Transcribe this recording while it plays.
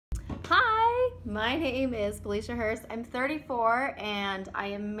My name is Felicia Hurst. I'm 34 and I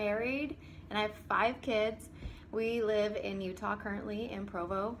am married and I have 5 kids. We live in Utah currently, in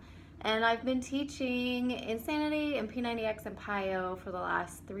Provo. And I've been teaching Insanity and P90X and PiYo for the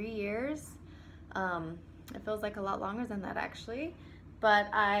last 3 years. It feels like a lot longer than that actually. But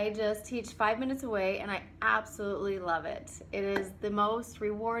I just teach 5 minutes away and I absolutely love it. It is the most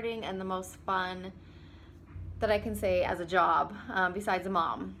rewarding and the most fun that I can say as a job, besides a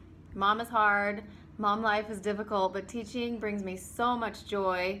mom. Mom is hard, mom life is difficult, but teaching brings me so much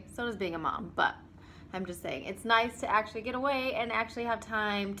joy. So does being a mom, but I'm just saying it's nice to actually get away and actually have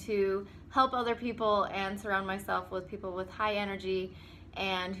time to help other people and surround myself with people with high energy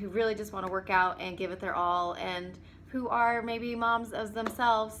and who really just want to work out and give it their all, and who are maybe moms of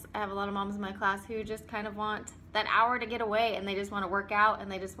themselves. I have a lot of moms in my class who just kind of want that hour to get away and they just want to work out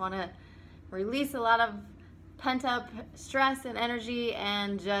and they just want to release a lot of pent up stress and energy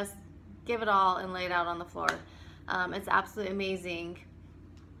and just give it all and lay it out on the floor. It's absolutely amazing.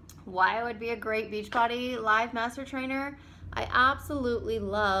 Why I would be a great Beachbody Live Master Trainer? I absolutely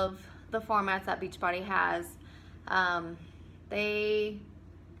love the formats that Beachbody has. I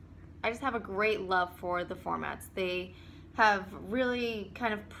just have a great love for the formats. They have really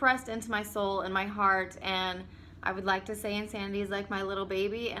kind of pressed into my soul and my heart, and I would like to say Insanity is like my little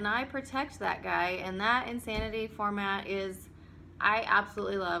baby, and I protect that guy, and that Insanity format is, I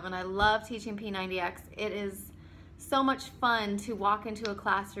absolutely love, and I love teaching P90X. It is so much fun to walk into a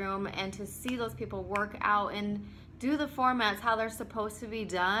classroom and to see those people work out and do the formats how they're supposed to be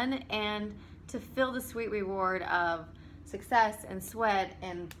done, and to feel the sweet reward of success and sweat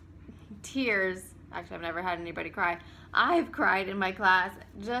and tears. Actually, I've never had anybody cry. I've cried in my class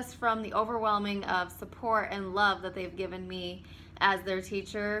just from the overwhelming of support and love that they've given me as their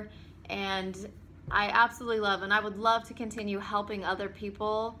teacher. And I absolutely love, and I would love to continue helping other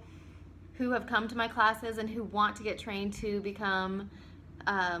people who have come to my classes and who want to get trained to become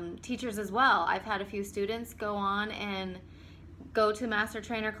teachers as well. I've had a few students go on and go to master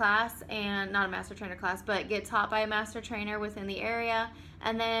trainer class, and not a master trainer class, but get taught by a master trainer within the area,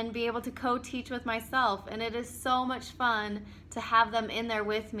 and then be able to co-teach with myself. And it is so much fun to have them in there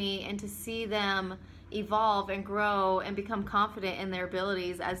with me and to see them evolve and grow and become confident in their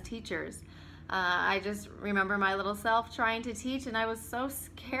abilities as teachers. I just remember my little self trying to teach, and I was so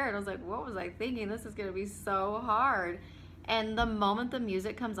scared. I was like, what was I thinking? This is gonna be so hard. And the moment the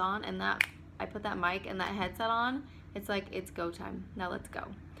music comes on and that I put that mic and that headset on, it's like, it's go time. Now let's go.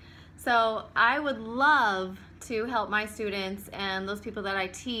 So I would love to help my students and those people that I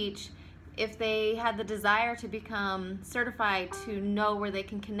teach, if they had the desire to become certified, to know where they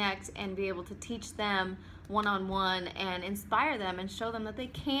can connect and be able to teach them one-on-one and inspire them and show them that they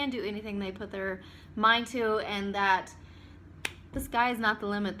can do anything they put their mind to, and that the sky is not the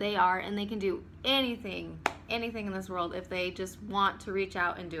limit. They are, and they can do anything in this world if they just want to reach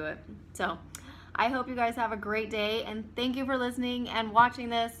out and do it. So I hope you guys have a great day, and thank you for listening and watching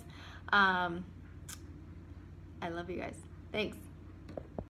this. I love you guys. Thanks.